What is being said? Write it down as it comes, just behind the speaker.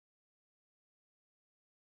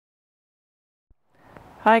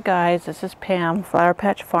Hi guys, this is Pam, Flower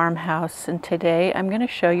Patch Farmhouse, and today I'm going to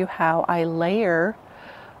show you how I layer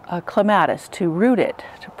clematis to root it,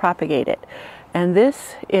 to propagate it. And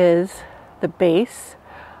this is the base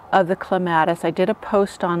of the clematis. I did a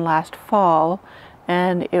post on last fall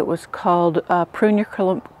and it was called Prune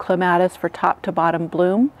Your Clematis for Top to Bottom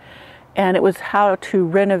Bloom, and it was how to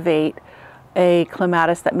renovate a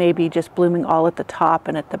clematis that may be just blooming all at the top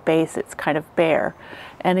and at the base it's kind of bare.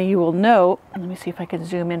 And you will note, let me see if I can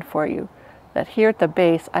zoom in for you, that here at the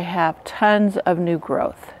base I have tons of new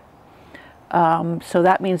growth. So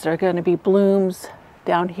that means there are going to be blooms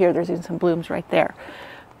down here. There's even some blooms right there.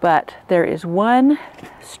 But there is one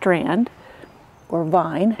strand or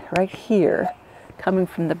vine right here coming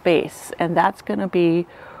from the base, and that's going to be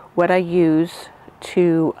what I use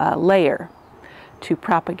to layer, to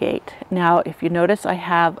propagate. Now if you notice, I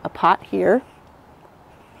have a pot here,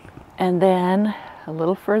 and then a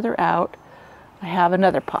little further out I have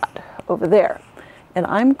another pot over there, and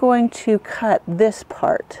I'm going to cut this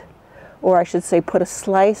part, or I should say put a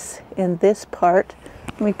slice in this part.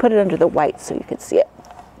 Let me put it under the white so you can see it.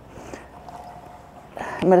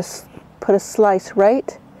 I'm going to put a slice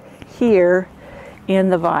right here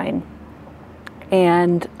in the vine.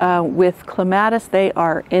 And with clematis, they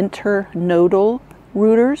are internodal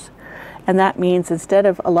rooters, and that means instead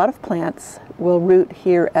of a lot of plants will root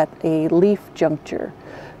here at a leaf juncture,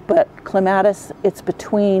 but clematis, it's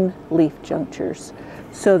between leaf junctures.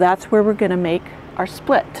 So that's where we're going to make our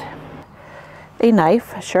split. A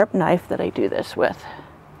knife, a sharp knife that I do this with,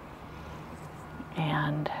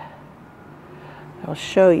 and I'll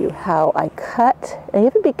show you how I cut. And you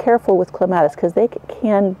have to be careful with clematis because they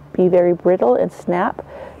can be very brittle and snap,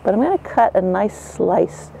 but I'm going to cut a nice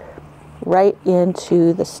slice right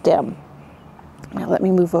into the stem. Now let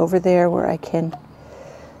me move over there where I can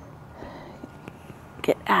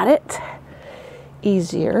get at it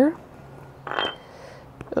easier.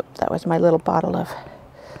 Oops, that was my little bottle of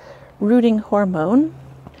rooting hormone.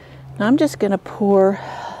 Now I'm just going to pour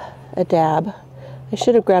a dab. I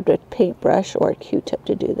should have grabbed a paintbrush or a Q-tip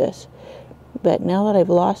to do this, but now that I've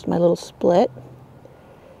lost my little split,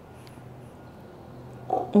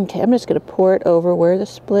 okay, I'm just going to pour it over where the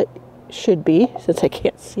split should be, since I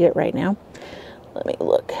can't see it right now. Let me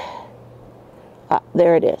look. Ah,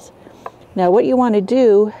 there it is. Now what you want to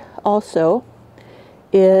do also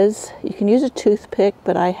is, you can use a toothpick,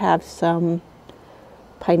 but I have some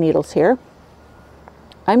pine needles here.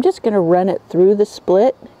 I'm just going to run it through the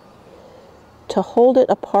split to hold it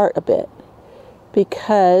apart a bit,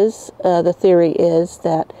 because the theory is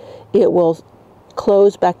that it will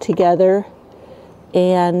close back together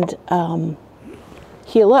and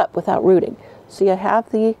heal up without rooting. See, I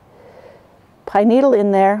have the pine needle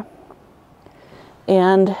in there,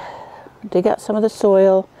 and dig out some of the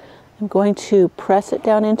soil. I'm going to press it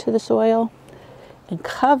down into the soil and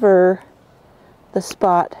cover the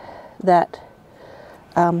spot that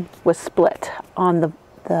was split on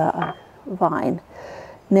the vine.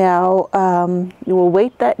 Now you will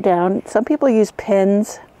weight that down. Some people use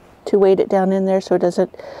pins to weight it down in there so it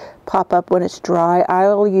doesn't pop up when it's dry.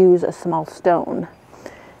 I'll use a small stone,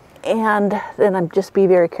 and then I'm just be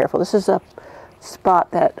very careful. This is a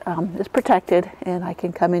spot that is protected, and I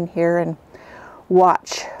can come in here and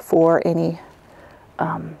watch for any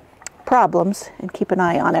problems and keep an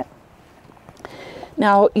eye on it.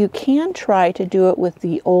 Now you can try to do it with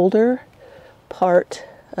the older part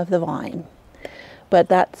of the vine, but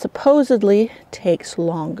that supposedly takes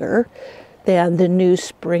longer than the new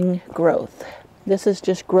spring growth. This is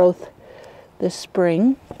just growth this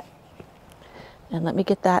spring, and let me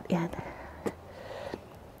get that in.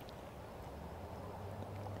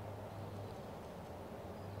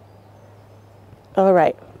 All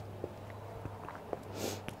right.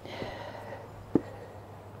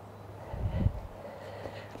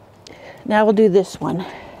 Now we'll do this one.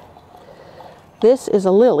 This is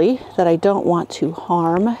a lily that I don't want to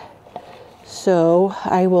harm, so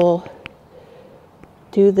I will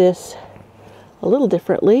do this a little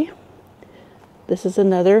differently. This is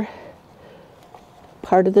another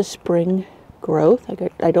part of the spring growth.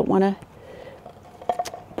 I don't want to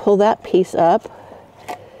pull that piece up,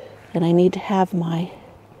 and I need to have my,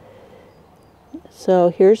 so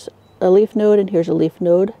here's a leaf node and here's a leaf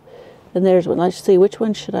node, and there's one. Let's see, which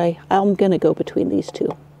one should I'm going to go between these two.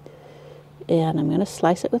 And I'm going to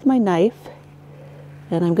slice it with my knife,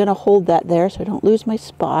 and I'm going to hold that there so I don't lose my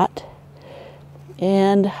spot.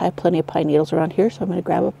 And I have plenty of pine needles around here, so I'm going to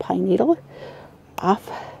grab a pine needle off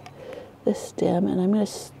the stem, and I'm going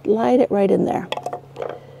to slide it right in there.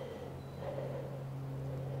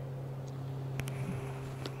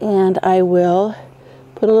 And I will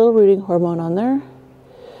put a little rooting hormone on there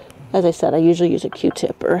As I said, I usually use a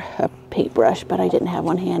Q-tip or a paintbrush, but I didn't have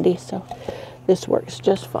one handy, so this works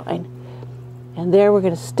just fine. And there we're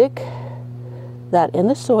going to stick that in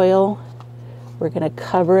the soil. We're going to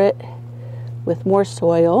cover it with more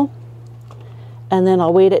soil, and then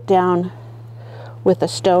I'll weight it down with a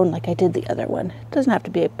stone like I did the other one. It doesn't have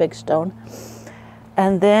to be a big stone.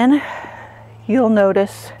 And then you'll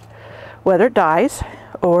notice whether it dies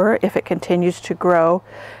or if it continues to grow.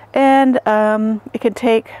 And it can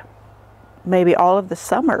take maybe all of the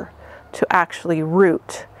summer to actually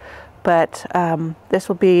root. But this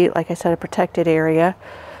will be, like I said, a protected area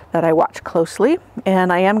that I watch closely.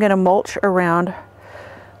 And I am going to mulch around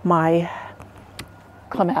my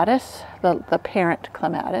clematis, the parent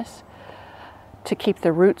clematis, to keep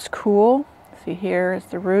the roots cool. See, here is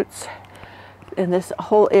the roots. In this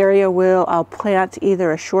whole area I'll plant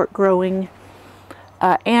either a short growing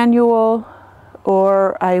annual,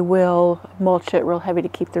 or I will mulch it real heavy to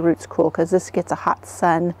keep the roots cool, because this gets a hot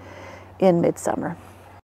sun in midsummer.